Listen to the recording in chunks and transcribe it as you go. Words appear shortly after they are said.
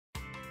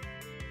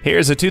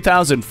Here's a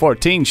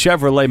 2014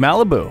 Chevrolet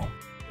Malibu.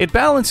 It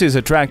balances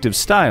attractive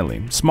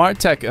styling, smart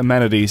tech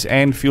amenities,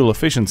 and fuel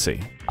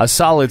efficiency. A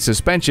solid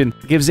suspension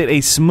gives it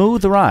a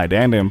smooth ride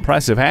and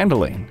impressive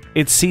handling.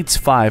 It seats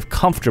 5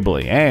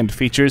 comfortably and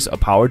features a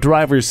power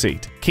driver's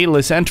seat,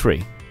 keyless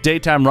entry,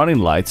 daytime running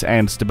lights,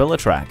 and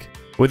StabiliTrak.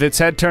 With its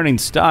head-turning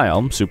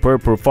style,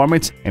 superb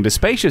performance, and a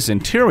spacious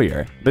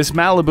interior, this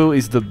Malibu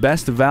is the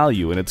best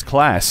value in its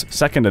class,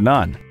 second to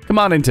none. Come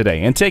on in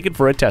today and take it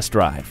for a test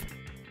drive.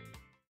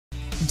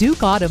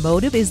 Duke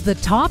Automotive is the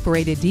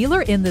top-rated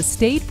dealer in the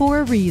state for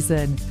a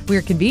reason.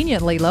 We're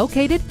conveniently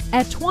located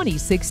at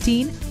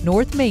 2016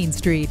 North Main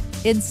Street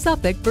in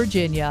Suffolk,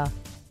 Virginia.